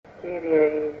Κύριε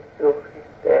Ιησού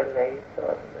Χριστέ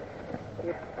ελέησόν με.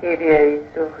 Κύριε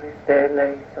Ιησού Χριστέ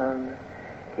ελέησόν με.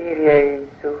 Κύριε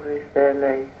Ιησού Χριστέ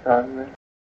ελέησόν με.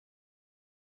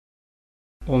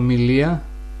 Ομιλία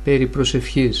περί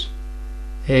προσευχής.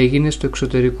 Έγινε στο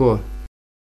εξωτερικό.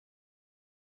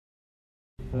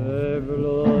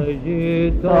 Ευλογητός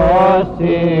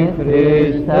η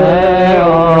Χριστέ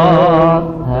ο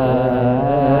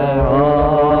Θεός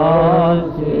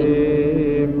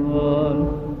ημών,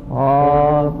 ο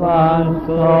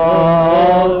Πανστόχους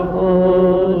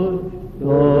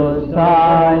τους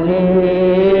αλήθαν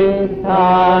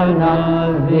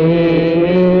αδείξας,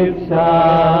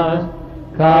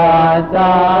 καταπέμψος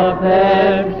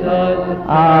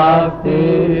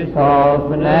αυτής το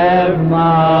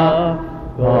πνεύμα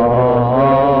το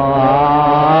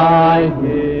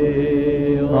Άγιον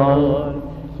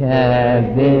και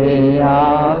δι'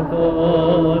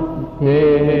 αυτόν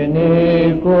την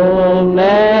οικουμένη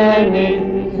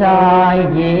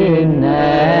σαγηνεύσας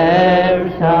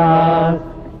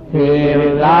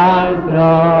φιλάνθρωπε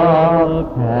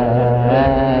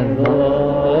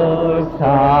δόξασι.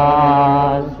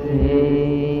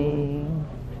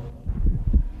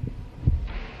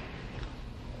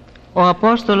 Ο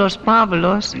Απόστολος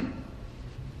Παύλος,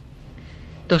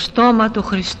 το στόμα του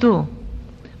Χριστού,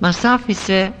 μας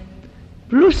άφησε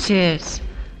πλούσιες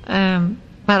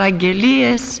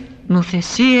παραγγελίες,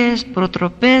 νουθεσίες,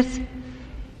 προτροπές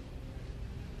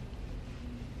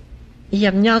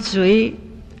για μια ζωή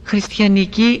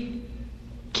χριστιανική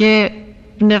και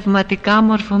πνευματικά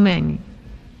μορφωμένη.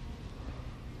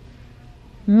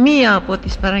 Μία από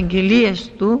τις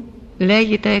παραγγελίες του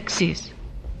λέγει τα εξής: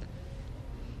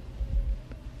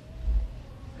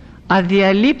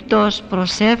 αδιαλείπτως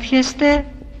προσεύχεστε,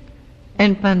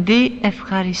 εν παντί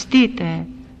ευχαριστείτε,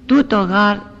 τούτο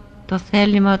γάρ το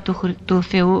θέλημα του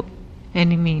Θεού εν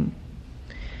ημίν.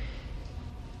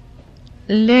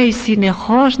 Λέει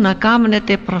συνεχώς να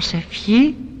κάνετε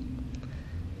προσευχή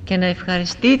και να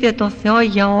ευχαριστείτε τον Θεό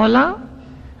για όλα.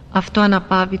 Αυτό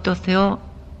αναπαύει το Θεό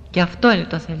και αυτό είναι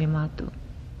το θέλημά Του.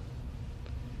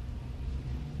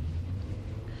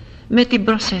 Με την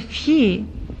προσευχή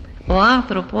ο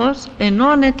άνθρωπος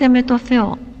ενώνεται με το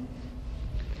Θεό.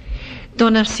 Το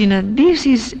να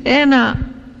συναντήσεις ένα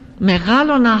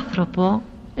μεγάλον άνθρωπο,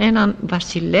 έναν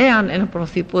βασιλέα, έναν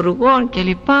πρωθυπουργό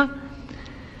κλπ,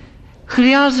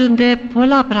 χρειάζονται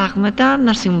πολλά πράγματα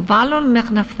να συμβάλλουν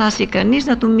μέχρι να φτάσει κανείς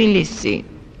να του μιλήσει.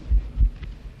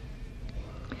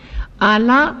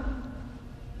 Αλλά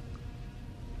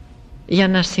για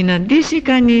να συναντήσει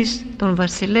κανείς τον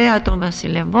βασιλέα των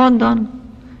βασιλευόντων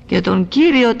και τον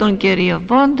Κύριο των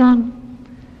κυριευόντων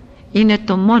είναι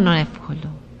το μόνο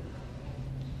εύκολο.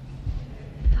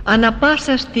 Ανά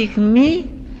πάσα στιγμή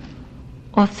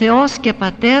ο Θεός και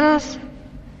Πατέρας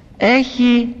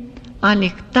έχει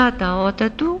ανοιχτά τα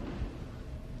ότα Του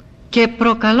και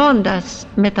προκαλώντας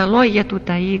με τα λόγια Του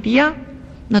τα ίδια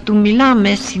να Του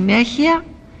μιλάμε συνέχεια,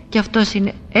 και αυτός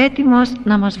είναι έτοιμος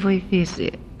να μας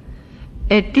βοηθήσει.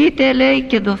 Αιτείτε, λέει,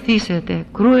 και δοθήσετε,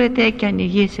 κρούετε και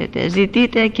ανοιγήσετε,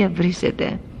 ζητείτε και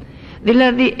βρίσετε.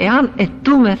 Δηλαδή εάν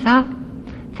αιτούμεθα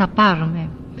θα πάρουμε,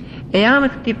 εάν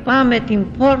χτυπάμε την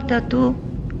πόρτα Του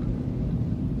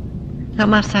θα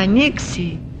μας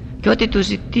ανοίξει και ό,τι Του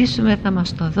ζητήσουμε θα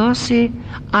μας το δώσει,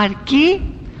 αρκεί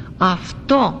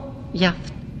αυτό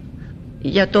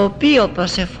για το οποίο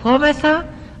προσευχόμεθα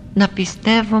να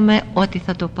πιστεύουμε ότι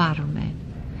θα το πάρουμε.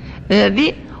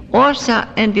 Δηλαδή όσα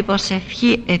εν την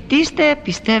προσευχή αιτήστε,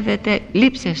 πιστεύετε,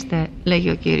 λείψεστε, λέγει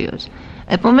ο Κύριος.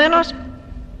 Επομένως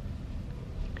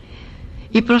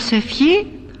η προσευχή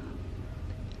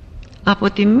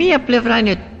από τη μία πλευρά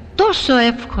είναι τόσο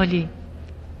εύκολη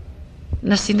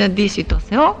να συναντήσει το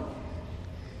Θεό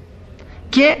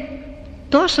και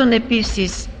τόσο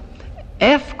επίσης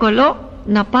εύκολο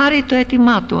να πάρει το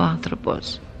αίτημά του ο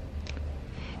άνθρωπος.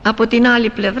 Από την άλλη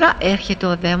πλευρά έρχεται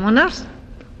ο δαίμονας,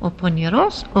 ο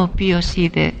πονηρός, ο οποίος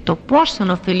είδε το πόσο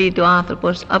ωφελείται ο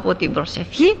άνθρωπος από την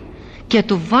προσευχή και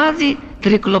του βάζει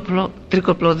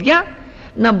τρικοπλωδιά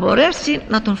να μπορέσει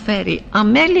να τον φέρει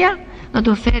αμέλεια, να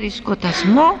τον φέρει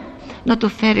σκοτασμό, να του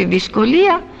φέρει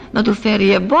δυσκολία, να του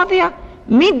φέρει εμπόδια,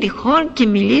 μην τυχόν και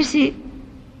μιλήσει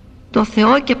το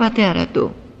Θεό και Πατέρα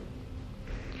του.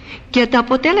 Και τα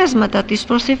αποτέλεσματα της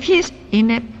προσευχής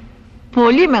είναι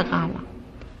πολύ μεγάλα.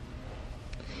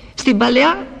 Στην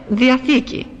Παλαιά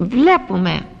Διαθήκη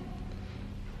βλέπουμε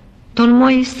τον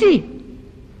Μωυσή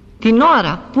την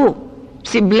ώρα που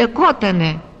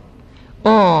συμπλεκότανε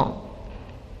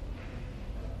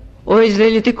ο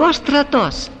Ισραηλιτικός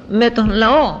στρατός με τον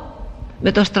λαό,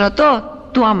 με το στρατό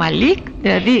του Αμαλίκ,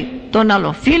 δηλαδή των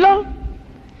αλλοφύλων,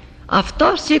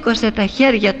 αυτό σήκωσε τα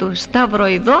χέρια του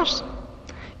σταυροειδώς,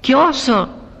 και όσο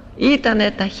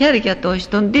ήτανε τα χέρια του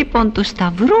στον τύπον του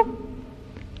σταυρού,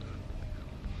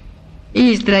 οι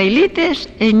Ισραηλίτες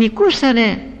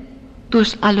νικούσανε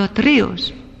τους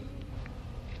αλωτρίους.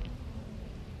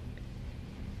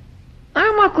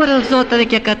 Άμα κουραζότανε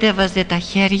και κατέβαζε τα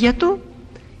χέρια του,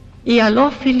 οι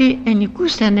αλόφιλοι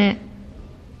νικούσανε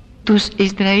τους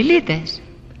Ισραηλίτες.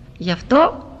 Γι'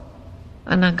 αυτό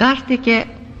αναγκάστηκε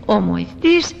ο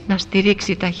Μωυσής να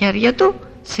στηρίξει τα χέρια του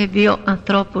σε δύο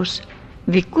ανθρώπους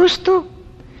δικούς του,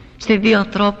 σε δύο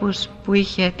ανθρώπους που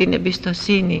είχε την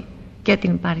εμπιστοσύνη και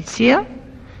την παρησία,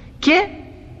 και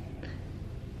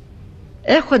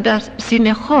έχοντας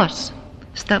συνεχώς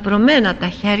σταυρωμένα τα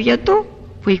χέρια του,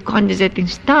 που εικόνιζε την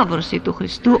σταύρωση του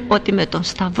Χριστού, ότι με τον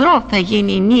σταυρό θα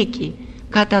γίνει η νίκη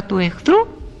κατά του εχθρού,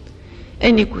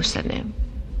 ενικούσανε.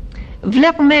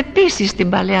 Βλέπουμε επίσης στην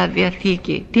Παλαιά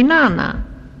Διαθήκη την Άννα,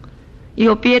 η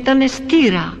οποία ήταν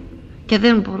στήρα και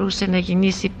δεν μπορούσε να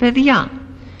γεννήσει παιδιά.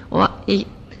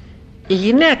 Η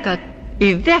γυναίκα,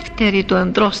 η δεύτερη του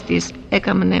ανδρός της,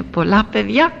 έκαμε πολλά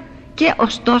παιδιά, και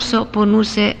ωστόσο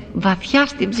πονούσε βαθιά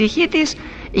στην ψυχή της,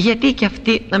 γιατί και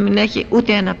αυτή να μην έχει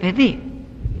ούτε ένα παιδί.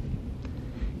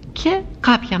 Και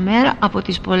κάποια μέρα από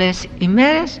τις πολλές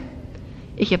ημέρες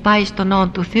είχε πάει στον ναό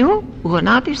του Θεού,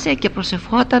 γονάτισε και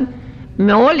προσευχόταν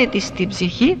με όλη της την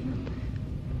ψυχή,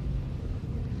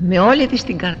 με όλη της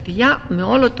την καρδιά, με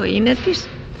όλο το είναι της,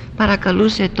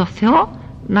 παρακαλούσε το Θεό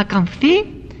να καμφθεί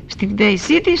στην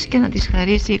δέησή της και να της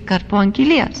χαρίσει καρπό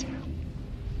αγγελίας.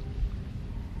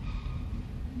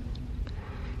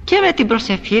 Και με την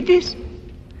προσευχή της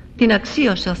την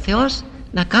αξίωσε ο Θεός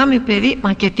να κάνει παιδί.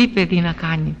 Μα και τι παιδί να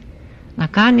κάνει? Να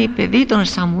κάνει παιδί τον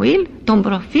Σαμουήλ, τον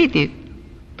προφήτη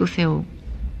του Θεού.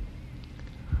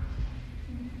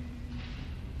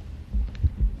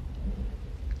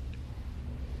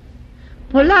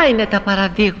 Πολλά είναι τα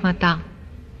παραδείγματα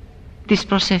της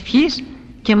προσευχής,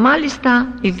 και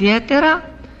μάλιστα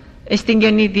ιδιαίτερα στην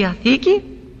Καινή Διαθήκη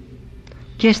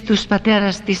και στους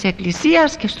πατέρες της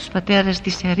Εκκλησίας και στους πατέρες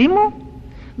της ερήμου.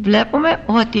 Βλέπουμε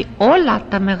ότι όλα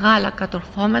τα μεγάλα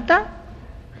κατορθώματα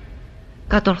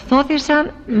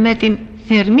κατορθώθησαν με την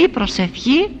θερμή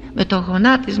προσευχή, με το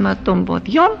γονάτισμα των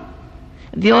ποδιών,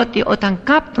 διότι όταν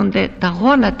κάπτονται τα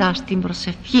γόνατα στην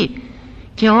προσευχή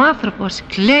και ο άνθρωπος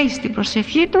κλαίει στην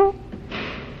προσευχή του,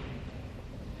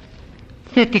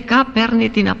 θετικά παίρνει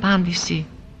την απάντηση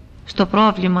στο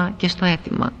πρόβλημα και στο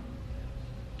αίτημα.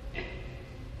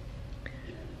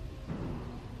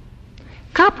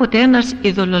 Κάποτε ένας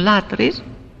ειδωλολάτρης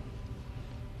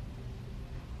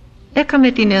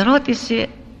έκαμε την ερώτηση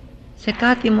σε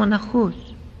κάτι μοναχούς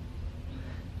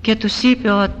και τους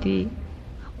είπε ότι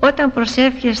όταν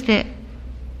προσεύχεστε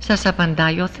σας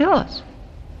απαντάει ο Θεός?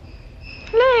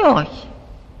 Λέει όχι.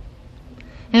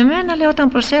 Εμένα, λέει, όταν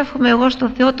προσεύχομαι εγώ στο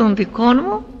Θεό των δικών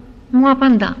μου, μου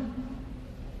απαντά.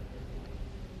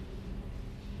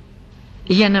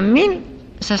 Για να μην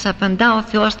σας απαντά ο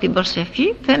Θεός στην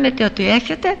προσευχή, φαίνεται ότι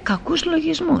έχετε κακούς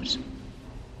λογισμούς.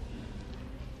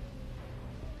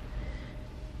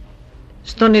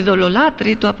 Στον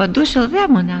ειδωλολάτρη του απαντούσε ο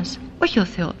δαίμονας, όχι ο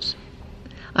Θεός.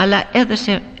 Αλλά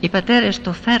έδωσε, οι πατέρες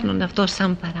το φέρνουν αυτό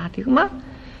σαν παράδειγμα,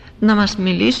 να μας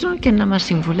μιλήσουν και να μας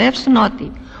συμβουλεύσουν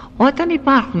ότι όταν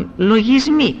υπάρχουν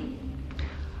λογισμοί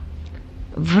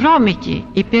βρώμικοι,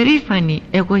 υπερήφανοι,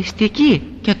 εγωιστικοί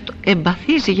και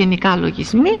εμπαθείς γενικά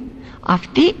λογισμοί,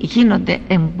 αυτοί γίνονται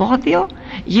εμπόδιο,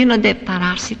 γίνονται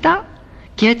παράσιτα,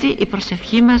 και έτσι η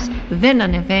προσευχή μας δεν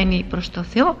ανεβαίνει προς το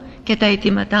Θεό και τα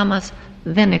αιτήματά μας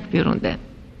δεν εκπληρούνται.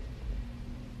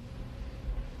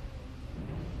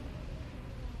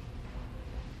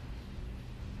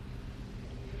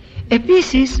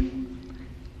 Επίσης,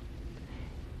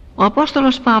 ο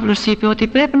Απόστολος Παύλος είπε ότι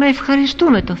πρέπει να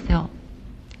ευχαριστούμε το Θεό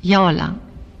για όλα.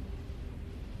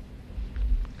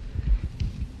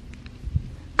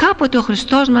 Κάποτε ο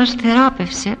Χριστός μας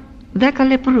θεράπευσε 10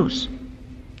 λεπρούς.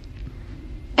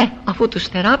 Αφού τους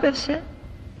θεράπευσε,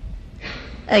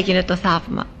 έγινε το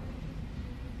θαύμα.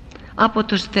 Από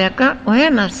τους 10 ο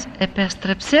ένας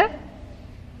επέστρεψε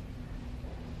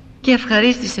και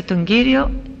ευχαρίστησε τον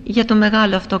Κύριο για το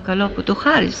μεγάλο αυτό καλό που του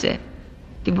χάρισε,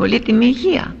 την πολύτιμη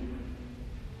υγεία.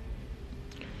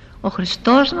 Ο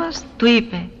Χριστός μας του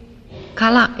είπε,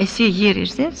 καλά, εσύ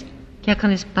γύρισες και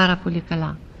έκανες πάρα πολύ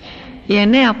καλά. Οι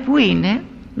 9 που είναι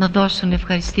να δώσουν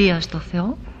ευχαριστία στο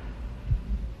Θεό?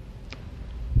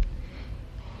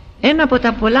 Ένα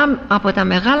από τα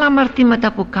μεγάλα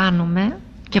αμαρτήματα που κάνουμε,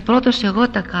 και πρώτος εγώ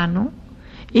τα κάνω,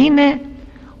 είναι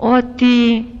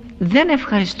ότι δεν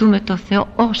ευχαριστούμε το Θεό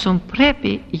όσον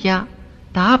πρέπει για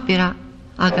τα άπειρα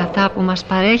αγαθά που μας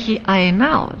παρέχει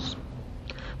αενάως.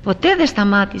 Ποτέ δεν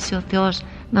σταμάτησε ο Θεός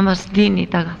να μας δίνει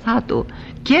τα αγαθά Του,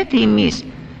 και έτσι εμείς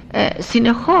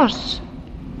συνεχώς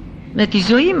με τη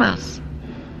ζωή μας,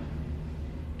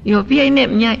 η οποία είναι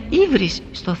μια ύβριση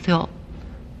στο Θεό,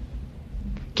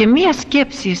 και μια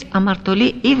σκέψη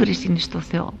αμαρτωλή ύβριση είναι στο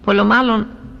Θεό, πολλο μάλλον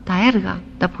τα έργα,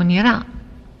 τα πονηρά.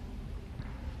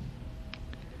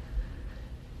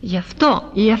 Γι'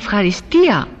 αυτό η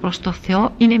ευχαριστία προς το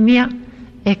Θεό είναι μια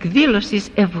εκδήλωση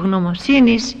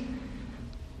ευγνωμοσύνης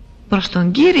προς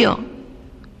τον Κύριο,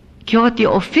 και ότι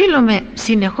οφείλουμε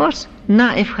συνεχώς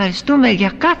να ευχαριστούμε για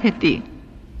κάθε τι.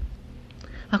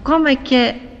 Ακόμα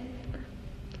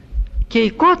και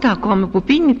η κότα ακόμη που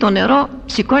πίνει το νερό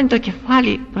σηκώνει το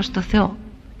κεφάλι προς το Θεό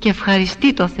και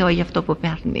ευχαριστεί το Θεό για αυτό που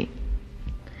παίρνει.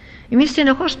 Εμείς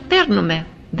συνεχώς παίρνουμε,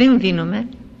 δεν δίνουμε.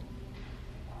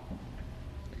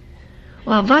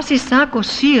 Ο Αββάς Ισάκος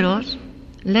Σύρος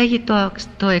λέγει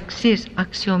το εξής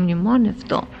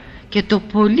αξιομνημόνευτο και το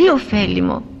πολύ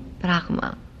ωφέλιμο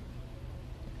πράγμα: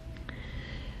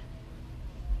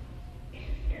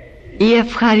 η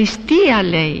ευχαριστία,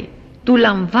 λέει, του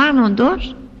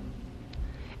λαμβάνοντος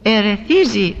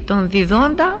ερεθίζει τον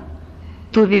διδόντα,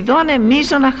 του διδώνε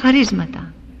μείζωνα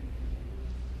χαρίσματα.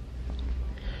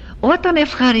 Όταν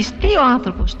ευχαριστεί ο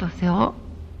άνθρωπος το Θεό,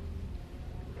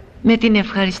 με την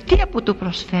ευχαριστία που του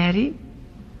προσφέρει,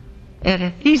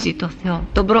 ερεθίζει το Θεό,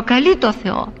 τον προκαλεί το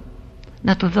Θεό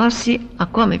να του δώσει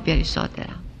ακόμη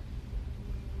περισσότερα.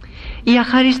 Η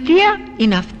αχαριστία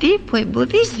είναι αυτή που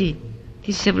εμποδίζει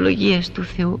τις ευλογίες του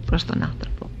Θεού προς τον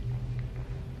άνθρωπο.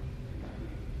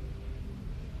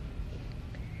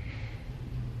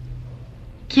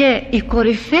 Και η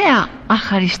κορυφαία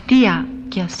αχαριστία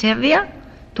και ασέβεια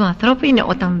του ανθρώπου είναι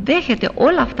όταν δέχεται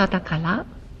όλα αυτά τα καλά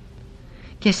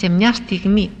και σε μια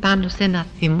στιγμή πάνω σε ένα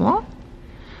θυμό,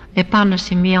 επάνω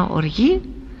σε μια οργή,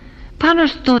 πάνω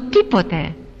στο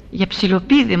τίποτε για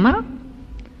ψιλοπίδημα,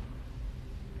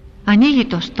 ανοίγει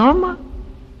το στόμα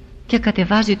και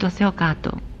κατεβάζει το Θεό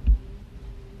κάτω.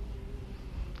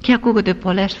 Και ακούγονται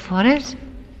πολλές φορές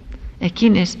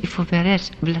εκείνες οι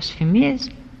φοβερές βλασφημίες,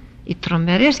 οι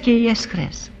τρομερές και οι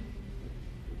αισχρές.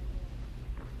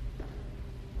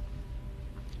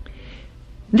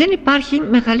 Δεν υπάρχει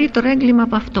μεγαλύτερο έγκλημα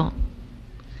από αυτό,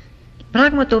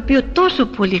 πράγμα το οποίο τόσο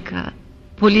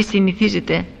πολύ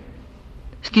συνηθίζεται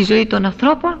στη ζωή των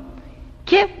ανθρώπων,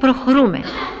 και προχωρούμε.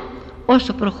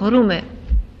 Όσο προχωρούμε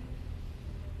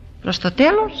προς το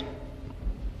τέλος,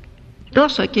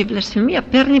 τόσο και η βλασφημία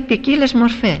παίρνει ποικίλες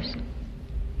μορφές,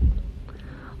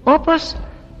 όπως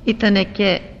ήταν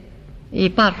και η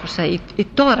υπάρχουσα, η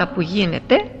τώρα που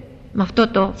γίνεται, με αυτό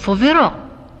το φοβερό,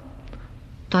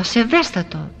 το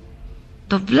ασεβέστατο,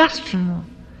 το βλάσφημο,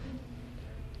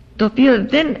 το οποίο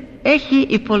δεν έχει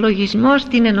υπολογισμό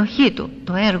στην ενοχή του,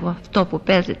 το έργο αυτό που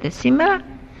παίζεται σήμερα,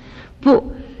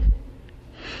 που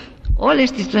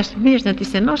όλες τις βλασφημίες να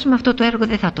τις ενώσουμε, αυτό το έργο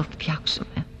δεν θα το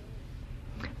φτιάξουμε.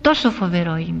 Τόσο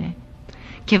φοβερό είναι.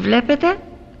 Και βλέπετε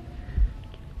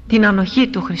την ανοχή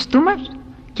του Χριστού μας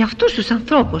και αυτούς τους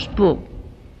ανθρώπους που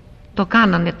το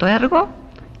κάνανε το έργο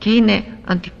και είναι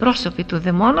αντιπρόσωποι του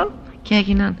δαιμόνων και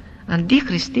έγιναν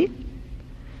αντίχριστοι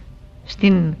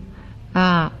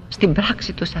στην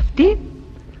πράξη τους αυτή.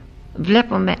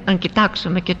 Βλέπουμε, αν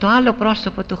κοιτάξουμε και το άλλο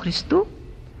πρόσωπο του Χριστού,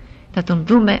 θα τον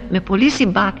δούμε με πολύ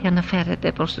συμπάθεια να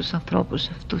φέρεται προς τους ανθρώπους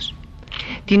αυτούς.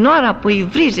 Την ώρα που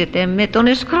υβρίζεται με τον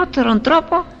αισχρότερον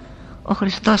τρόπο, ο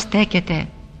Χριστός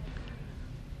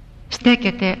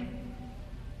στέκεται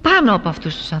πάνω από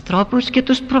αυτούς τους ανθρώπους και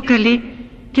τους προκαλεί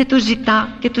και τους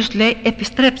ζητά και τους λέει: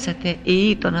 επιστρέψατε οι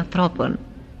ιοί των ανθρώπων,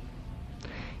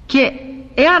 και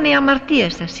εάν οι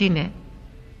αμαρτίες σας είναι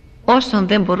όσων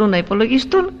δεν μπορούν να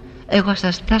υπολογιστούν, εγώ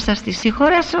θα σας τις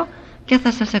συγχωρέσω και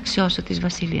θα σας αξιώσω της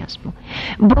βασιλείας μου.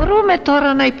 Μπορούμε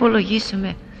τώρα να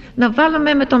υπολογίσουμε, να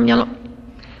βάλουμε με το μυαλό.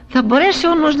 Θα μπορέσει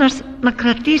ο νους να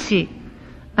κρατήσει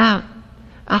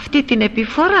αυτή την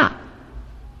επιφορά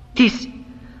της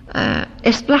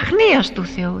εσπλαχνίας του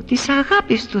Θεού, της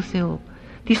αγάπης του Θεού,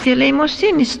 της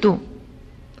ελεημοσύνης Του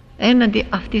έναντι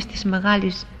αυτής της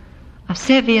μεγάλης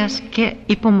ασέβειας και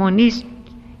υπομονής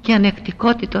και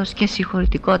ανεκτικότητος και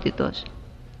συγχωρητικότητος.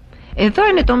 Εδώ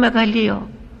είναι το μεγαλείο,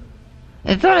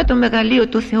 εδώ είναι το μεγαλείο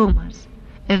του Θεού μας.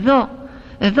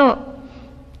 Εδώ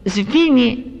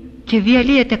σβήνει και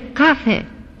διαλύεται κάθε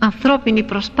ανθρώπινη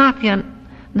προσπάθεια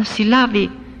να συλλάβει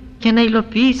και να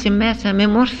υλοποιήσει μέσα με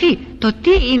μορφή το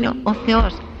τι είναι ο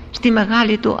Θεός στη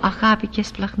μεγάλη Του αγάπη και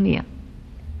σπλαχνία.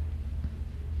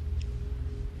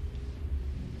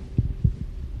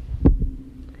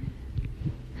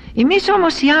 Εμείς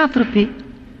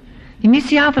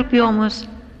οι άνθρωποι όμως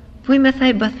που είμεθα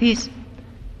εμπαθείς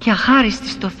και αχάριστοι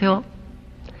στο Θεό,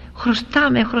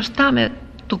 χρωστάμε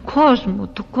του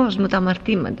κόσμου τα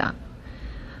αμαρτήματα.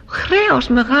 Χρέος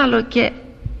μεγάλο και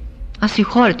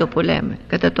ασυγχώρητο που λέμε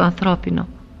κατά το ανθρώπινο.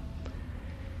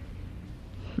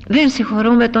 Δεν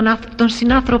συγχωρούμε τον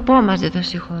συνάνθρωπό μας, δεν τον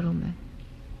συγχωρούμε.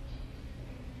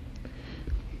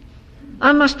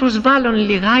 Αν μας προσβάλλουν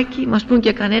λιγάκι, μας πούν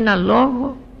και κανένα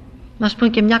λόγο, μας πούν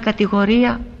και μια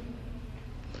κατηγορία,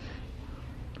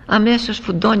 αμέσως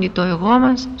φουντώνει το εγώ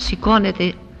μας,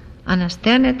 σηκώνεται,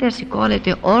 ανασταίνεται,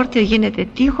 σηκώνεται όρθιο, γίνεται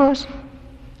τείχος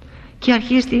και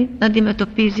αρχίζει να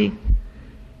αντιμετωπίζει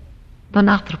τον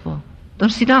άνθρωπο, τον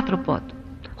συνάνθρωπό του,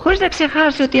 χωρίς να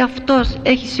ξεχάσει ότι αυτός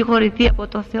έχει συγχωρηθεί από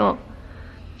το Θεό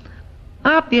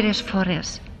άπειρες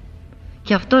φορές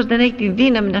και αυτός δεν έχει τη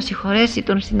δύναμη να συγχωρέσει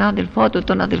τον συνάδελφό του,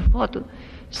 τον αδελφό του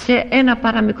σε ένα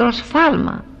παραμικρό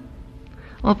σφάλμα,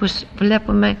 όπως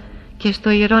βλέπουμε και στο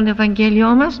Ιερόν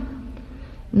Ευαγγέλιό μας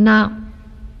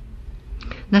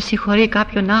να συγχωρεί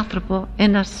κάποιον άνθρωπο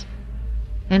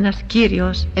ένας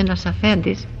κύριος, ένας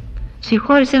αφέντης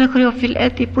συγχώρησε ένα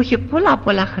χρεοφυλέτη που είχε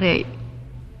πολλά χρέη,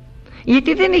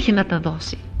 γιατί δεν είχε να τα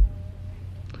δώσει.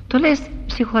 Το λες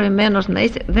συγχωρεμένος να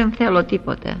είσαι, δεν θέλω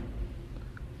τίποτε,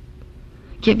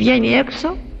 και βγαίνει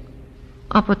έξω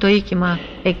από το οίκημα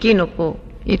εκείνο που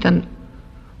ήταν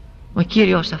ο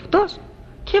κύριος αυτός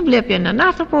και βλέπει έναν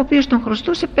άνθρωπο ο οποίος τον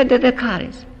χρωστούσε 5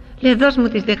 δεκάρες. Λέει, δώσ' μου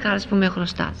τις δεκάρες που με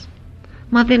χρωστάς.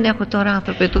 Μα δεν έχω τώρα,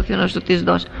 άνθρωπε, τούθιο να σου τις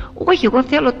δώσω. Όχι, εγώ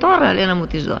θέλω τώρα, λέει, να μου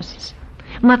τις δώσεις.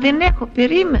 Μα δεν έχω,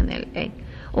 περίμενε, λέει.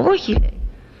 Όχι, λέει,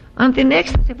 αν δεν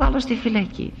έχεις θα σε βάλω στη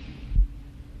φυλακή.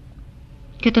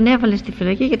 Και τον έβαλε στη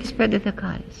φυλακή για τις 5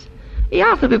 δεκάρες. Οι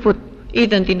άνθρωποι που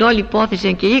είδαν την όλη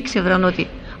υπόθεση και ήξεραν ότι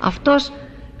αυτός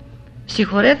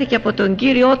συγχωρέθηκε από τον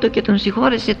Κύριό του και τον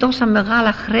συγχώρεσε τόσα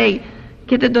μεγάλα χρέη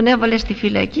και δεν τον έβαλε στη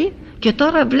φυλακή, και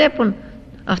τώρα βλέπουν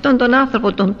αυτόν τον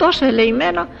άνθρωπο τον τόσο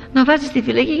ελεημένο να βάζει στη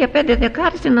φυλακή για 5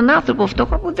 δεκάρες έναν άνθρωπο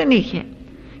φτωχό που δεν είχε,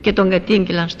 και τον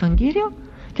κατήγγειλαν στον Κύριο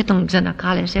και τον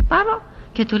ξανακάλεσε πάνω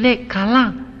και του λέει,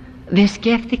 καλά, δεν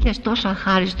σκέφτηκες τόσο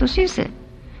αχάριστος είσαι?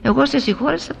 Εγώ σε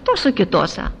συγχώρεσα τόσο και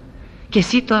τόσα και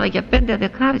εσύ τώρα για 5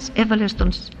 δεκάρες έβαλες τον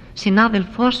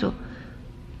συνάδελφό σου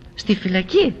στη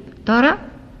φυλακή. Τώρα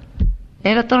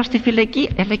έλα τώρα στη φυλακή,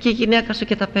 έλα και η γυναίκα σου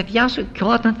και τα παιδιά σου, και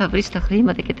όταν θα βρεις τα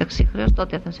χρήματα και τα ξεχρέως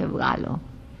τότε θα σε βγάλω.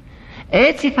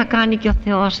 Έτσι θα κάνει και ο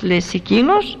Θεός, λέει, σε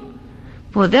εκείνους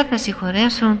που δεν θα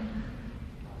συγχωρέσουν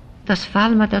τα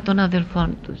σφάλματα των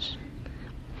αδελφών τους.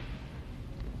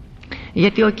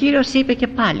 Γιατί ο Κύριος είπε και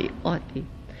πάλι ότι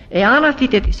εάν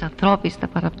αφείτε τις ανθρώπεις τα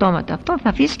παραπτώματα αυτών, θα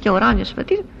αφήσει και ο ουράνιος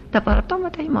Πατήρ τα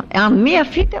παραπτώματα ημών. Εάν μη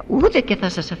αφείτε, ούτε και θα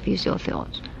σας αφήσει ο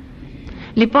Θεός.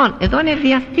 Λοιπόν, εδώ είναι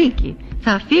διαθήκη.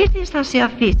 Θα αφήσεις, θα σε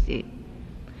αφήσει.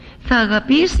 Θα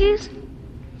αγαπήσεις,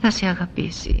 θα σε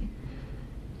αγαπήσει.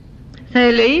 Θα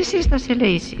ελεήσεις, θα σε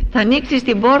ελεήσει. Θα ανοίξεις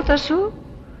την πόρτα σου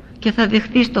και θα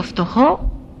δεχτείς το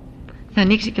φτωχό. Θα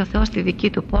ανοίξει και ο Θεός τη δική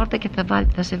του πόρτα και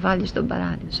θα σε βάλει στον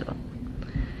παράδεισο.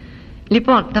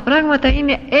 Λοιπόν, τα πράγματα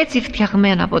είναι έτσι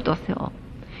φτιαγμένα από το Θεό.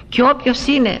 Και όποιος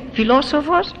είναι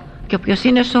φιλόσοφος και όποιος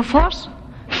είναι σοφός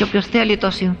και όποιος θέλει το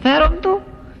συμφέρον του,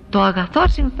 το αγαθό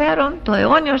συμφέρον, το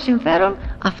αιώνιο συμφέρον,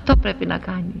 αυτό πρέπει να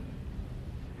κάνει.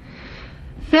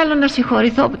 Θέλω να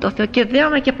συγχωρηθώ από το Θεό και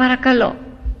δέομαι και παρακαλώ.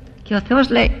 Και ο Θεός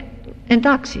λέει,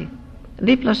 εντάξει,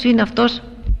 δίπλος είναι αυτός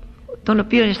τον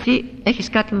οποίο εσύ έχεις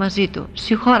κάτι μαζί του.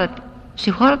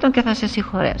 Συγχώρα τον και θα σε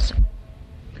συγχωρέσω.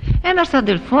 Ένας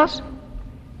αδελφός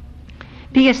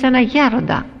πήγε σε ένα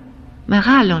γέροντα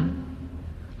μεγάλον,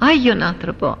 άγιον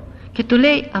άνθρωπο, και του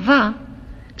λέει, Αβά,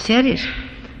 ξέρεις,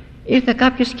 ήρθε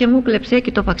κάποιος και μου κλέψε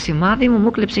και το παξιμάδι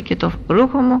μου κλέψε και το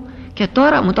ρούχο μου, και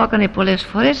τώρα μου το έκανε πολλές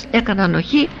φορές, έκανα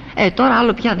ανοχή, τώρα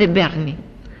άλλο πια δεν παίρνει.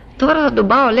 Τώρα θα τον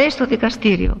πάω, λέει, στο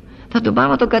δικαστήριο, θα τον πάω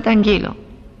να τον καταγγείλω.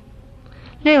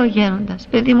 Λέει ο γέροντας,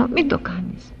 παιδί μου, μην το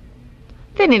κάνεις,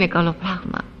 δεν είναι καλό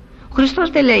πράγμα. Ο Χριστός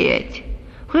δεν λέει έτσι.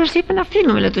 Ο Χριστός είπε να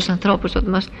αφήνουμε, λέει, τους ανθρώπους ότι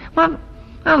μας,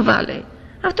 αν βάλε,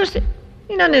 αυτός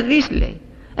είναι ανεδής, λέει.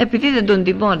 Επειδή δεν τον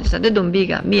τιμώρησα, δεν τον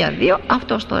πήγα 1-2,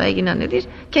 αυτός τώρα έγινε ανεδής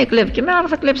και εκλέβει και εμένα, αλλά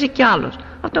θα κλέψει κι άλλος.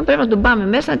 Αυτό πρέπει να τον πάμε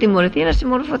μέσα να τιμωρηθεί, να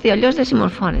συμμορφωθεί, αλλιώς δεν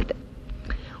συμμορφώνεται.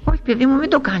 Όχι, παιδί μου, μην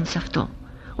το κάνεις αυτό.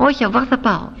 Όχι, Αβά, θα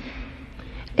πάω.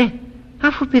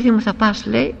 Αφού, παιδί μου, θα πας,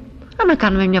 λέει, να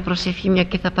κάνουμε μια προσευχή, μια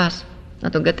και θα πας να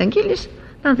τον καταγγείλεις,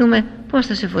 να δούμε πώς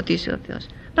θα σε φωτίσει ο Θεός.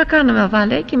 Να κάνουμε, Αβά,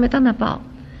 λέει, και μετά να πάω.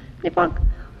 Λοιπόν,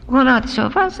 γονάτισε ο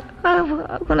Αβάς,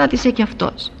 γονάτισε και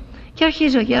αυτός. Και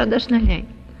αρχίζει ο γέροντας να λέει,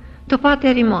 το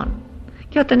πάτερ ημών.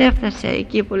 Και όταν έφτασε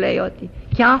εκεί που λέει ότι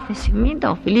και άφεση μην τα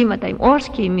οφειλήματα ημών, ως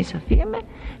και εμείς αφήνουμε,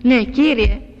 λέει,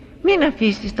 Κύριε, μην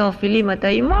αφήσεις τα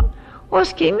οφειλήματα ημών,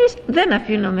 ως και εμείς δεν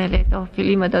αφήνουμε, λέει, τα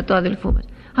οφειλήματα του αδελφού μας.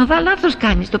 Αβά, λάθος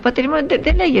κάνεις, το πάτερ ημών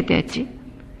δεν λέγεται έτσι.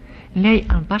 Λέει,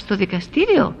 αν πας στο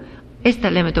δικαστήριο, έτσι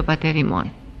τα λέμε το πατέρ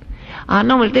ημών. Αν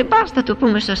όμως δεν πας, θα το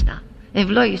πούμε σωστά.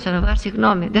 Ευλόγησα να βάρει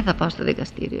συγγνώμη, δεν θα πάω στο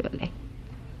δικαστήριο, λέει.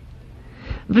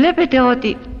 Βλέπετε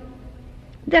ότι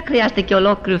δεν χρειάζεται και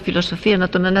ολόκληρο φιλοσοφία να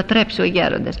τον ανατρέψει ο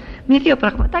γέροντας. Με 2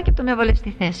 πραγματάκια τον έβαλε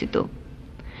στη θέση του.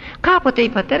 Κάποτε οι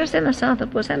πατέρες, ένας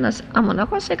άνθρωπος, ένας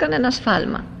αμοναχός έκανε ένα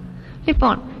σφάλμα.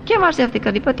 Λοιπόν, και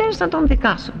μαζεύτηκαν οι πατέρες να τον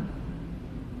δικάσουν.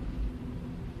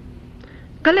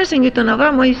 Καλέσαν και τον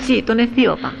Αβραάμ Μωυσή, τον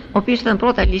Αιθίωπα, ο οποίος ήταν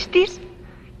πρώτα ληστής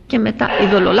και μετά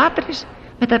ειδωλολάτρης,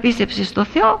 μετά πίστεψε στο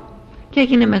Θεό και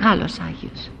έγινε μεγάλος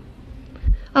Άγιος.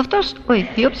 Αυτός ο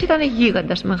Αιθίωπς ήταν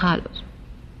γίγαντας μεγάλος.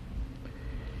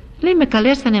 Λέει, με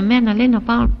καλέσανε εμένα, λέει, να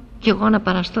πάω κι εγώ να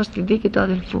παραστώ στη δίκη του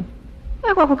αδελφού.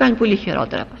 Εγώ έχω κάνει πολύ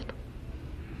χειρότερα από αυτό.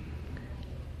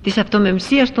 Της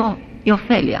αυτομεμψίας του η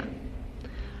ωφέλεια.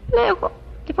 Λέει, εγώ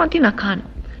λοιπόν τι να κάνω.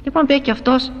 Λοιπόν, πήγε και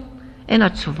αυτός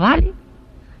ένα τσουβάλι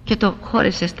και το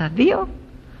χώρισε στα 2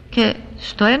 και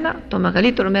στο ένα, το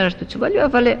μεγαλύτερο μέρος του τσουβαλιού,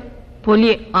 έβαλε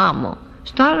πολύ άμμο,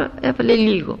 στο άλλο έβαλε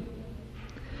λίγο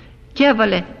και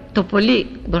έβαλε το πολύ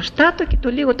μπροστά του και το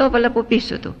λίγο το έβαλε από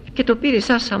πίσω του και το πήρε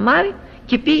σαν σαμάρι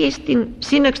και πήγε στην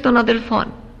σύναξη των αδελφών,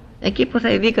 εκεί που θα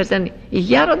ειδίκαζαν οι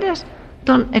γέροντες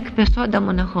τον εκπεσόντα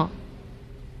μοναχό.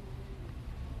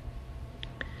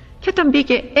 Και όταν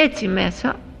μπήκε έτσι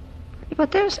μέσα, οι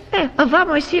πατέρες,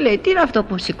 Αβάμω εσύ, λέει, τι είναι αυτό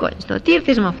που σηκώνεις τώρα, τι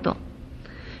ήρθες με αυτό.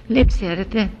 Λέει,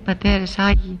 ξέρετε πατέρες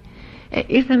Άγιοι,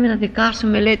 ήρθαμε να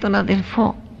δικάσουμε, λέει, τον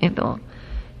αδελφό εδώ.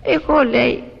 Εγώ,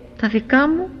 λέει, τα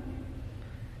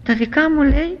δικά μου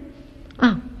λέει,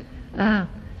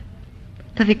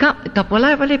 τα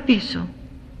πολλά έβαλε πίσω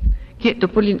και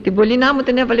την πολλήνά μου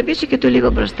την έβαλε πίσω και το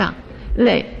λίγο μπροστά.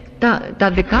 Λέει,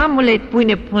 τα δικά μου, λέει, που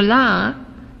είναι πολλά,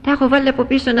 τα έχω βάλει από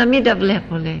πίσω να μην τα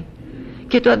βλέπω, λέει,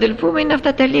 και το αδελφού μου είναι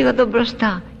αυτά τα λίγα εδώ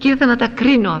μπροστά και ήρθα να τα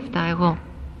κρίνω αυτά εγώ,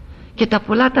 και τα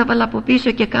πολλά τα βάλα από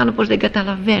πίσω και κάνω πως δεν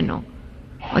καταλαβαίνω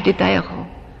ότι τα έχω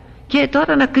και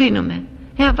τώρα να κρίνομαι.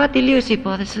 Αβά τελείωσε η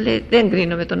υπόθεση, λέει, δεν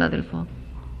κρίνομαι τον αδελφό.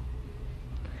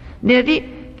 Δηλαδή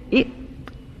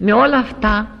με όλα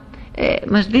αυτά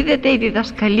μας δίδεται η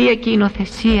διδασκαλία και η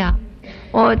νοθεσία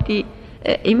ότι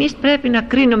εμείς πρέπει να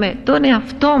κρίνουμε τον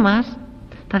εαυτό μας,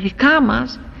 τα δικά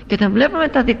μας, και όταν βλέπουμε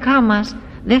τα δικά μας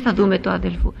δεν θα δούμε το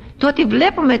αδελφού. Το ότι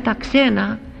βλέπουμε τα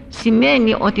ξένα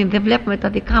σημαίνει ότι δεν βλέπουμε τα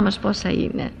δικά μας πόσα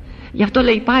είναι. Γι' αυτό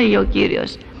λέει πάλι ο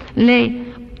Κύριος, λέει,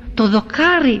 το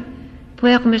δοκάρι που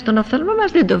έχουμε στον οφθαλμό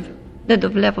μας δεν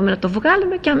το βλέπουμε να το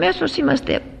βγάλουμε και αμέσως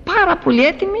είμαστε πάρα πολύ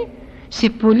έτοιμοι, σε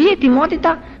πολλή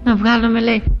ετοιμότητα να βγάλουμε,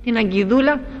 λέει, την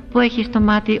αγκιδούλα που έχει στο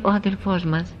μάτι ο αδελφός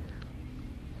μας.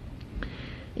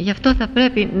 Γι' αυτό θα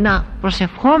πρέπει να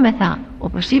προσευχόμεθα,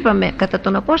 όπως είπαμε, κατά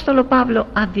τον Απόστολο Παύλο,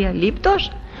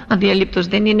 αδιαλείπτως. Αδιαλείπτως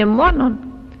δεν είναι μόνον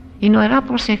η νοερά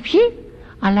προσευχή,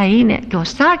 αλλά είναι και ο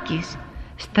Σάκης.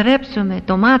 Στρέψουμε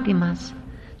το μάτι μας,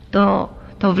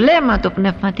 το βλέμμα το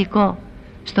πνευματικό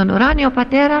στον ουράνιο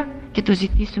Πατέρα και του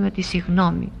ζητήσουμε τη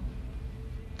συγνώμη.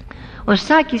 Ο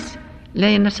Σάκης,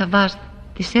 λέει ένας Σαββάς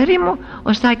της ερήμου,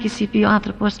 ο Σάκης είπε ο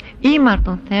άνθρωπος,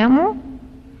 ήμαρτον Θεέ μου,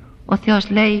 ο Θεός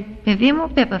λέει, παιδί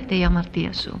μου, πέπαυτε η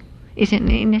αμαρτία σου,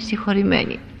 είναι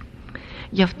συγχωρημένη.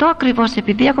 Γι' αυτό ακριβώς,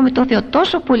 επειδή έχουμε το Θεό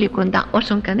τόσο πολύ κοντά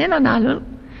όσον κανέναν άλλον,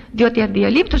 διότι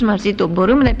αδιαλείπτως μαζί του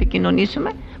μπορούμε να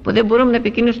επικοινωνήσουμε, που δεν μπορούμε να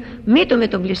επικοινωνήσουμε μήτω με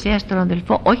τον πλησιέστερο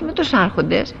αδελφό, όχι με τους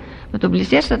άρχοντες, με τον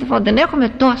πλησιέστερο αδελφό δεν έχουμε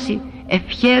τόση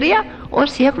ευχέρεια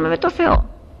όσοι έχουμε με το Θεό.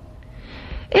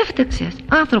 Έφταξες,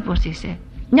 άνθρωπος είσαι,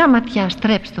 μια ματιά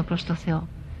στρέψτε προς το Θεό,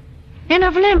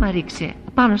 ένα βλέμμα ρίξε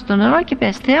πάνω στον νερό και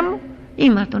πες, Θεέ μου,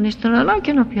 ήμαρτον εις τον νερό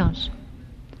και ενώπιόν σου.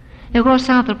 Εγώ ως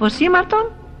άνθρωπος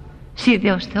ήμαρτον, σύ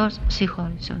Δεός Θεός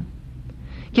συγχώρησον.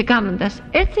 Και κάνοντας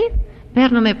έτσι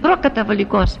παίρνουμε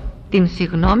προκαταβολικώς την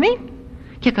συγνώμη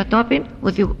και κατόπιν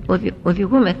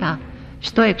οδηγούμεθα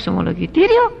στο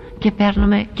εξομολογητήριο και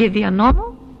παίρνουμε και δια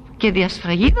νόμου και δια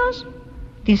σφραγίδος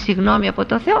την συγνώμη από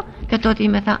το Θεό, και τότε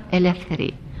είμεθα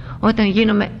ελεύθεροι. Όταν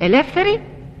γίνουμε ελεύθεροι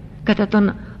κατά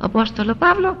τον Απόστολο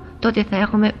Παύλο, τότε θα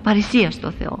έχουμε παρησία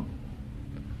στο Θεό.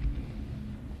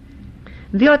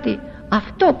 Διότι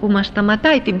αυτό που μας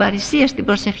σταματάει την παρησία στην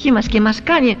προσευχή μας και μας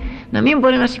κάνει να μην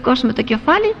μπορεί να σηκώσουμε το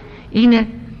κεφάλι είναι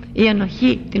η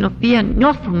ενοχή την οποία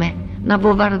νιώθουμε να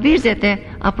βομβαρδίζεται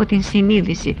από την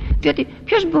συνείδηση. Διότι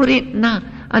ποιος μπορεί να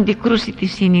αντικρούσει τη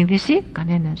συνείδηση?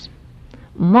 Κανένας.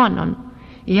 Μόνον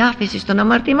η άφηση των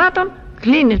αμαρτημάτων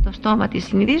κλείνει το στόμα της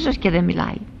συνειδήσεως και δεν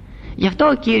μιλάει. Γι' αυτό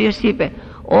ο Κύριος είπε,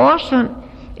 όσον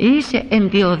είσαι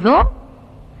ενδιοδό,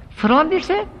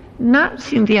 φρόντισε να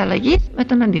συνδιαλλαγείς με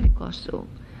τον αντιδικό σου,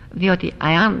 διότι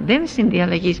αν δεν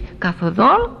συνδιαλλαγείς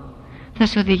καθοδόν θα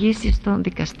σε οδηγήσει στον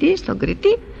δικαστή, στον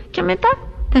κριτή, και μετά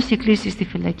θα σε κλείσει στη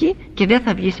φυλακή και δεν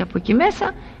θα βγεις από εκεί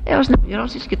μέσα έως να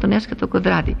πληρώσεις και τον έσκατο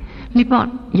κοντράτη.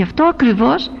 Λοιπόν, γι' αυτό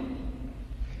ακριβώς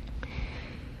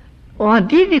ο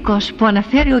αντίδικος που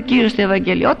αναφέρει ο Κύριος στο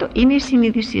Ευαγγελιό του είναι η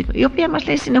συνείδησή του, η οποία μας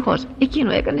λέει συνεχώς: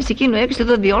 εκείνο έκανες, εκείνο έκανες,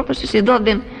 εδώ διόρθωσες, εδώ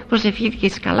δεν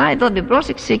προσευχήθηκες καλά, εδώ δεν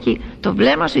πρόσεξες, εκεί το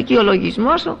βλέμμα σου, εκεί ο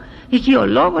λογισμός σου, εκεί ο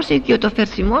λόγος σου, εκεί το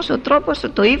φερσιμό σου, ο τρόπος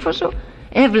σου, το ύφος σου.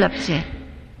 Έβλαψε,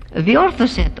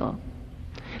 διόρθωσε το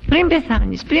πριν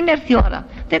πεθάνεις, πριν έρθει η ώρα.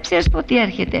 Δεν ξέρεις πότε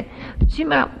έρχεται.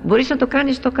 Σήμερα μπορείς να το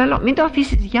κάνεις το καλό, μην το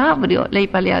αφήσεις για αύριο, λέει η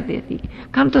Παλαιά Διαθήκη.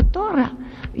 Κάνε το τώρα,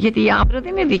 γιατί η αύριο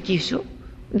δεν είναι δική σου.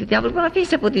 Γιατί αύριο μπορεί να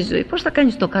φύγεις από τη ζωή. Πώς θα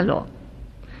κάνεις το καλό?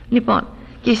 Λοιπόν,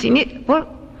 και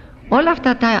όλα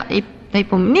αυτά τα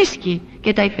υπομνήσκει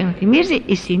και τα υπενθυμίζει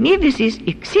η συνείδηση,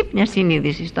 η ξύπνια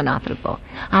συνείδηση στον άνθρωπο.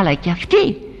 Αλλά και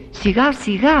αυτή σιγά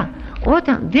σιγά,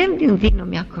 όταν δεν την δίνω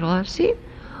με ακρόαση,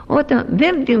 όταν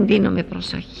δεν την δίνω με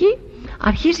προσοχή,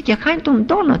 αρχίζει και χάνει τον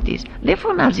τόνο της. Δεν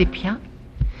φωνάζει πια.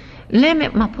 Λέμε,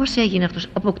 μα πώς έγινε αυτός?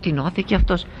 Αποκτηνώθηκε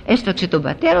αυτός, έσφαξε τον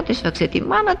πατέρα του, έσφαξε τη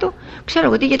μάνα του, ξέρω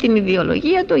εγώ τι, για την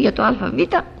ιδεολογία του, για το ΑΒ,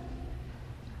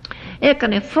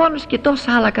 έκανε φόνους και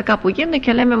τόσα άλλα κακά που γίνονται,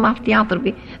 και λέμε, μα αυτοί οι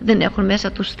άνθρωποι δεν έχουν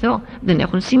μέσα τους Θεό, δεν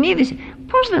έχουν συνείδηση.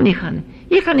 Πώς δεν είχαν?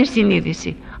 Είχαν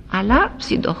συνείδηση, αλλά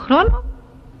συν χρόνο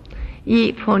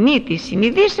η φωνή της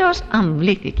συνειδήσεως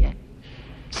αμβλήθηκε,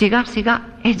 σιγά σιγά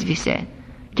έσβησε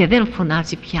και δεν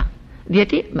φωνάζει πια,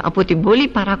 διότι από την πολύ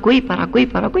παρακοή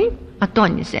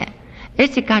ατόνισε.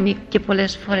 Έτσι κάνει και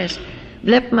πολλές φορές.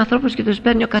 Βλέπουμε ανθρώπους και τους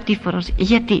παίρνει ο κατήφορος.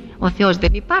 Γιατί? Ο Θεός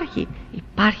δεν υπάρχει?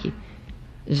 Υπάρχει,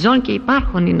 ζών και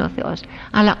υπάρχουν είναι ο Θεός.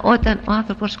 Αλλά όταν ο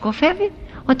άνθρωπος σκοφεύει,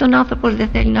 όταν ο άνθρωπος δεν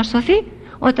θέλει να σωθεί,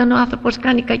 όταν ο άνθρωπος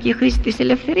κάνει κακή χρήση της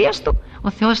ελευθερίας του, ο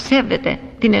Θεός σέβεται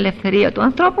την ελευθερία του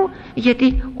ανθρώπου,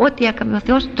 γιατί ό,τι έκανε ο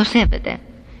Θεός το σέβεται.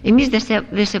 Εμείς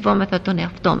δεν σεβόμεθα τον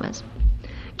εαυτό μας.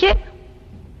 Και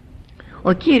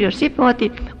ο Κύριος είπε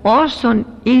ότι όσον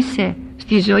είσαι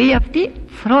στη ζωή αυτή,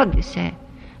 φρόντισε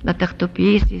να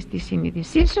τακτοποιήσεις τη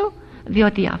συνείδησή σου,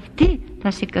 διότι αυτή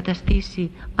θα σε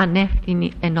καταστήσει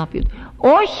ανεύθυνη ενώπιον.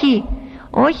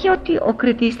 Όχι ότι ο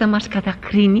κριτής θα μας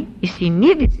κατακρίνει, η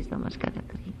συνείδηση θα μας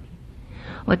κατακρίνει.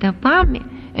 Όταν πάμε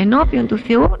ενώπιον του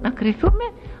Θεού να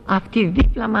κριθούμε, αυτή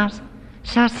δίπλα μας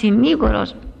σαν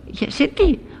συνήγορος, σε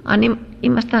τι?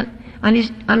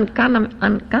 Αν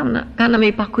κάναμε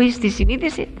υπακοή στη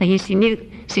συνείδηση, θα γίνει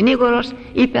συνήγορος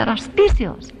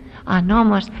υπεραστήσεως. Αν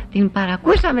όμως την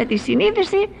παρακούσαμε τη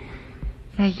συνείδηση,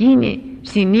 θα γίνει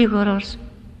συνήγορος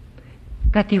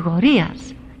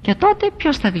κατηγορίας. Και τότε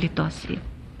ποιος θα γλιτώσει?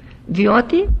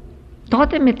 Διότι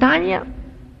τότε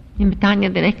η μετάνοια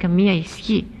δεν έχει καμία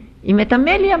ισχύ, η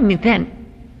μεταμέλεια μηδέν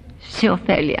σε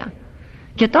ωφέλεια.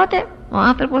 Και τότε ο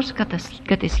άνθρωπος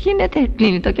κατεσχύνεται,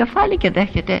 κλείνει το κεφάλι και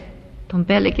δέχεται τον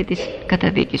πέλεκε της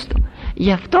καταδίκης του.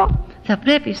 Γι' αυτό θα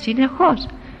πρέπει συνεχώς,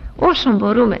 όσο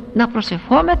μπορούμε, να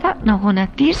προσευχόμεθα, να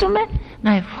γονατίζουμε,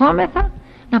 να ευχόμεθα,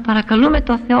 να παρακαλούμε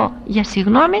τον Θεό για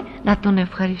συγγνώμη, να τον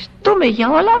ευχαριστούμε για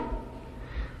όλα,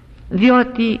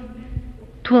 διότι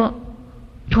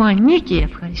του ανήκει η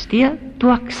ευχαριστία,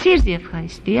 του αξίζει η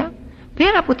ευχαριστία,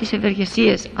 πέρα από τις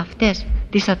ευεργεσίες αυτές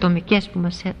τις ατομικές που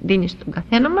μας δίνει στον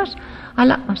καθένα μας,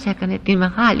 αλλά μας έκανε τη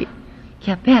μεγάλη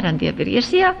και απέραντη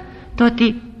ευεργεσία, το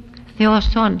ότι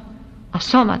Θεός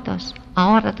ασώματος,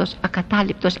 αόρατος,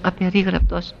 ακατάληπτος,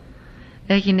 απερίγραπτος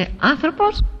έγινε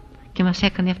άνθρωπος και μας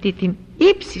έκανε αυτή την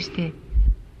ύψιστη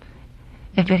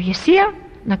ευεργεσία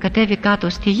να κατέβει κάτω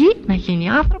στη γη, να γίνει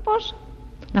άνθρωπος,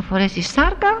 να φορέσει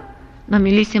σάρκα, να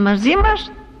μιλήσει μαζί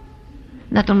μας,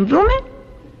 να τον δούμε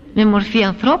με μορφή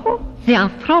ανθρώπου,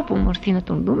 ανθρώπου μορφή να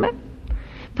τον δούμε,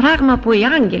 πράγμα που οι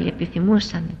άγγελοι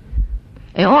επιθυμούσαν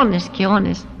αιώνες και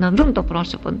αιώνες να δουν το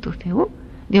πρόσωπο του Θεού,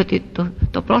 διότι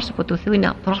το πρόσωπο του Θεού είναι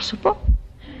απρόσωπο.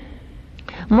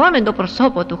 Μόνο το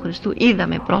πρόσωπο του Χριστού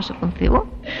είδαμε πρόσωπο Θεού.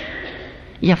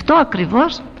 Γι' αυτό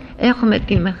ακριβώς έχουμε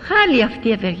τη μεγάλη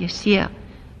αυτή ευεργεσία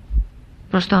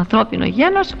προς το ανθρώπινο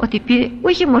γένος, ότι πήρε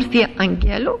όχι μορφή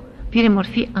αγγέλου, πήρε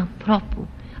μορφή ανθρώπου,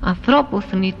 ανθρώπου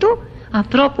θνητού,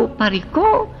 ανθρώπου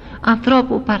παρικού,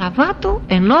 ανθρώπου παραβάτου,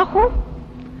 ενόχου,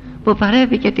 που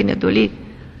παρέβηκε την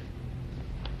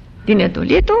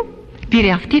εντολή του,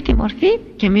 πήρε αυτή τη μορφή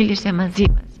και μίλησε μαζί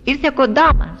μας, ήρθε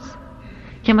κοντά μας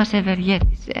και μας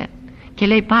ευεργέτησε. Και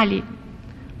λέει πάλι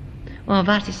ο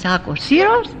Βάσης Άκος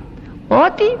Σύρος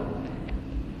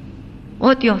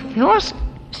ότι ο Θεός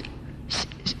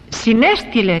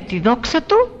συνέστειλε τη δόξα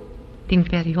του, την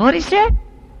περιόρισε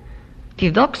τη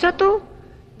δόξα του,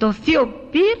 το θείο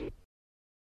πυρ,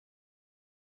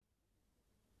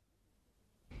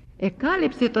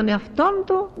 εκάλυψε τον εαυτόν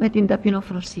του με την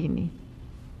ταπεινοφροσύνη.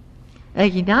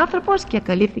 Έγινε άνθρωπος και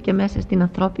καλύφθηκε μέσα στην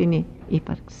ανθρώπινη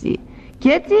ύπαρξη. Και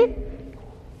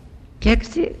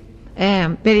έτσι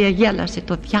περιαγέλασε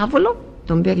το διάβολο,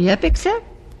 τον περιέπαιξε,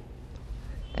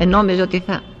 νόμιζε ότι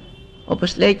θα,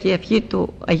 όπως λέει και η ευχή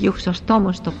του Αγίου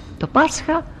Χρυσοστόμου το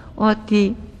Πάσχα,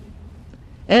 ότι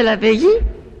έλαβε γη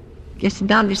και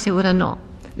συνάντησε ουρανό.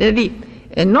 Δηλαδή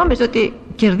νόμιζε ότι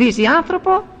κερδίζει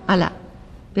άνθρωπο, αλλά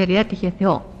περιέτυχε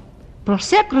Θεό,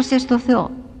 προσέκρουσε στο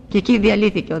Θεό και εκεί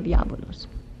διαλύθηκε ο διάβολος.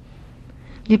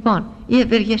 Λοιπόν, η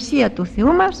ευεργεσία του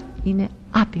Θεού μας είναι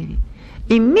άπειρη.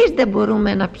 Εμείς δεν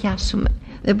μπορούμε να πιάσουμε,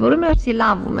 δεν μπορούμε να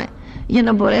συλλάβουμε για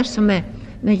να μπορέσουμε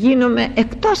να γίνουμε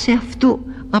εκτός αυτού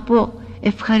από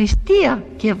ευχαριστία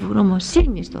και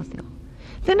ευγνωμοσύνη στο Θεό.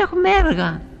 Δεν έχουμε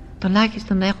έργα,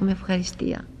 τουλάχιστον να έχουμε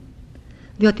ευχαριστία,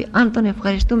 διότι αν τον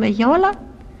ευχαριστούμε για όλα,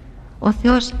 ο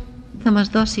Θεός θα μας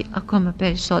δώσει ακόμα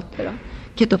περισσότερο,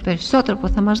 και το περισσότερο που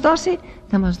θα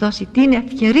μας δώσει την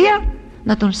ευκαιρία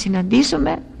να τον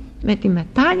συναντήσουμε με τη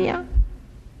μετάνοια,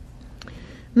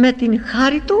 με την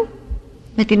χάρη του,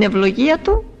 με την ευλογία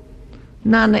του,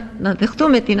 να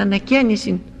δεχτούμε την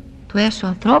ανακαίνιση του έσου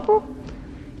ανθρώπου,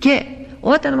 και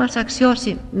όταν μας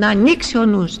αξιώσει να ανοίξει ο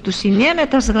νους του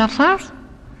συνένετας γραφάς,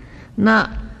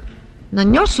 να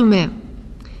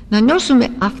νιώσουμε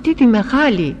αυτή τη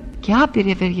μεγάλη και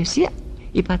άπειρη ευεργεσία.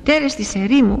 Οι πατέρες της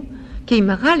ερήμου και οι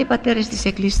μεγάλοι πατέρες της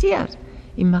Εκκλησίας,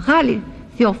 οι μεγάλοι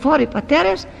θεοφόροι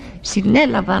πατέρες,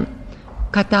 συνέλαβαν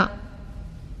κατά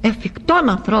εφικτών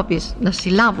ανθρώπης να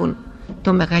συλλάβουν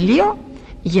το μεγαλείο.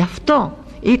 Γι' αυτό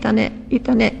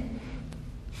ήτανε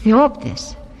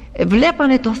θεόπτες,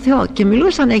 βλέπανε το Θεό και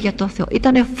μιλούσανε για το Θεό,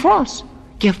 ήτανε φως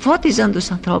και φώτιζαν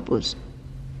τους ανθρώπους.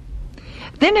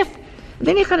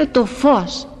 Δεν είχαν το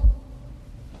φως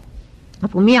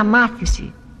από μία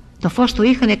μάθηση, το φως του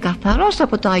είχαν καθαρός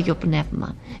από το Άγιο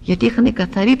Πνεύμα, γιατί είχαν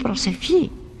καθαρή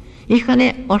προσευχή, είχαν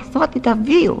ορθότητα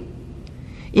βίου,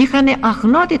 είχαν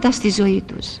αγνότητα στη ζωή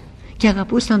τους και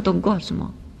αγαπούσαν τον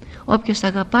κόσμο. Όποιος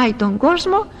αγαπάει τον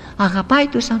κόσμο αγαπάει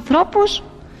τους ανθρώπους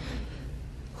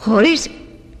χωρίς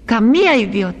καμία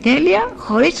ιδιοτέλεια,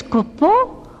 χωρίς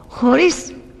σκοπό,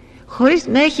 χωρίς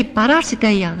να έχει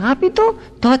παράσιτα η αγάπη του.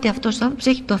 Τότε αυτός ο άνθρωπος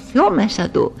έχει το Θεό μέσα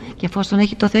του, και εφόσον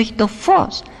έχει το Θεό έχει το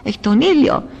φως, έχει τον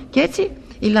ήλιο, και έτσι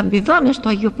οι λαμπιδόνες του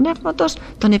Αγίου Πνεύματος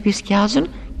τον επισκιάζουν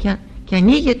και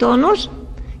ανοίγει ο νους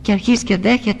και αρχίζει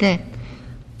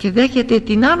και δέχεται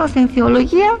την άνωθεν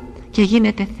θεολογία και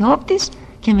γίνεται θεόπτης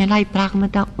και μιλάει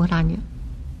πράγματα ουράνια.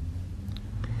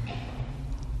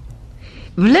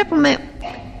 Βλέπουμε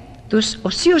τους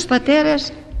οσίους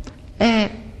πατέρες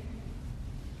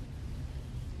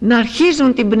να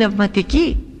αρχίζουν την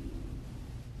πνευματική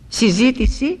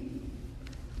συζήτηση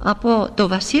από το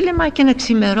βασίλεμα και να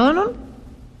ξημερώνουν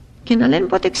και να λένε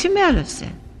πότε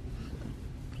ξημέρωσε.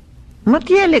 Μα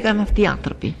τι έλεγαν αυτοί οι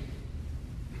άνθρωποι?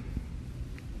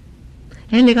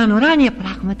 Έλεγαν ουράνια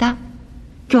πράγματα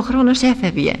και ο χρόνος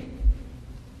έφευγε.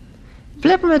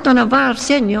 Βλέπουμε τον Αβά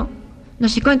Αρσένιο να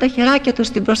σηκώνει τα χεράκια του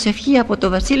στην προσευχή από το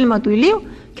βασίλεμα του ηλίου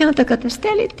και να τα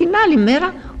καταστέλει την άλλη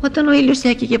μέρα, όταν ο ήλιος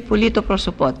έκαιγε πολύ το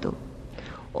πρόσωπό του.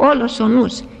 Όλος ο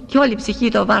νους και όλη η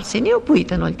ψυχή του Αβά Αρσενίου που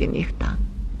ήταν όλη τη νύχτα.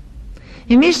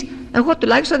 Εγώ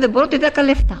τουλάχιστον δεν μπορώ τη 10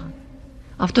 λεπτά.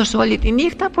 Αυτός όλη τη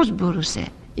νύχτα πώς μπορούσε?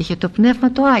 Είχε το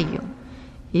πνεύμα το Άγιο,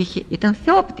 ήταν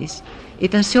θεόπτης,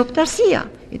 ήταν σε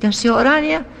οπτασία, ήταν σε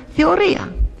ουράνια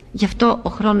θεωρία. Γι' αυτό ο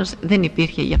χρόνος δεν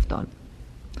υπήρχε γι' αυτόν.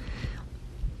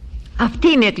 Αυτή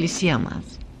είναι η Εκκλησία μας,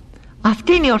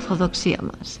 αυτή είναι η Ορθοδοξία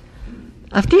μας,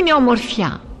 αυτή είναι η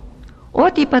ομορφιά.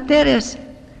 Ό,τι οι πατέρες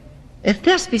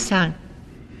εθέσπισαν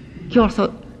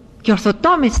και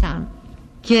ορθοτόμησαν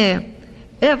και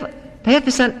τα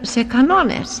έθεσαν σε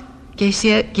κανόνες και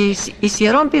εις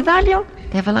ιερών πηδάλιων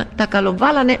τα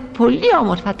καλοβάλανε πολύ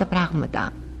όμορφα τα πράγματα.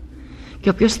 Και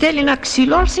όποιος θέλει να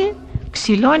ξυλώσει,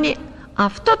 ξυλώνει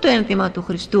αυτό το ένθιμα του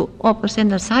Χριστού, όπως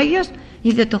ένας Άγιος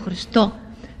είδε το Χριστό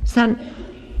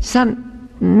σαν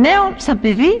νέο, σαν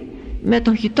παιδί, με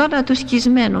τον χιτώνα του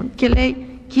σκισμένον, και λέει: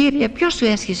 Κύριε, ποιος σου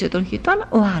έσχισε τον χιτώνα?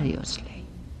 Ο Άριος, λέει.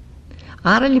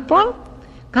 Άρα λοιπόν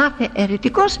κάθε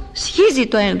αιρετικός σχίζει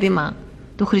το ένδυμα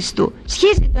του Χριστού,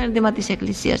 σχίζει το ένδυμα της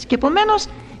Εκκλησίας και επομένως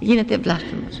γίνεται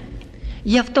βλάσφημος.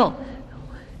 Γι' αυτό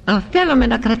αν θέλουμε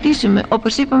να κρατήσουμε,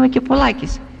 όπως είπαμε και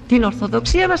πολλάκις, την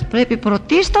Ορθοδοξία μας, πρέπει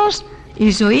πρωτίστως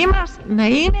η ζωή μας να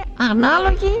είναι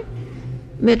ανάλογη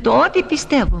με το ότι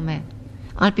πιστεύουμε.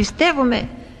 Αν πιστεύουμε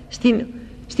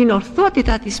στην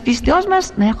ορθότητα της πίστεώς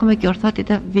μας, να έχουμε και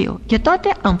ορθότητα βίου, και τότε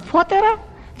αμφότερα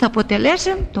θα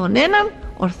αποτελέσουν τον έναν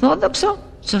ορθόδοξο,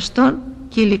 σωστόν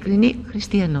και ειλικρινή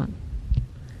χριστιανόν.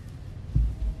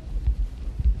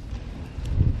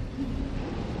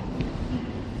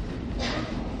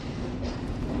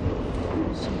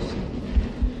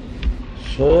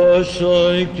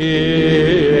 Σώσον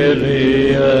Κύριε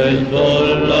τον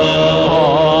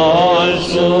λαό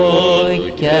σου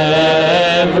και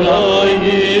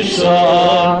ευλογήσον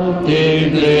την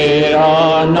κληρονομία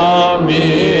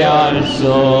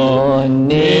σου.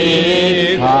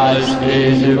 Νύχας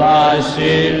της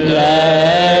βασιλεύσει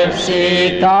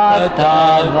τα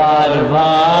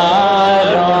βαρβάρων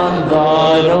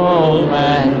δωρούμενος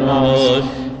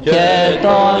και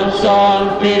των σων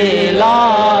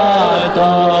φυλάτων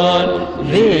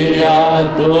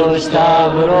δια του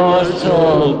σταυρού σου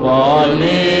πολυτεύμα.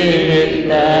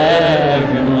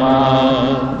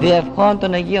 Διευχών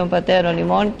των Αγίων Πατέρων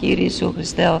ημών, Κύριε Ιησού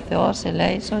Χριστέ ο Θεός,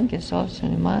 ελέησον και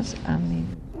σώσον ημάς. Αμήν.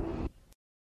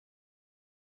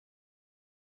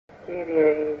 Κύριε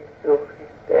Ιησού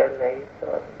Χριστέ,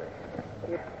 ελέησον με.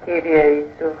 Κύριε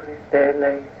Ιησού Χριστέ,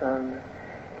 ελέησον με.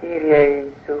 Κύριε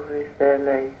Ιησού Χριστέ,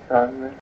 ελέησον με.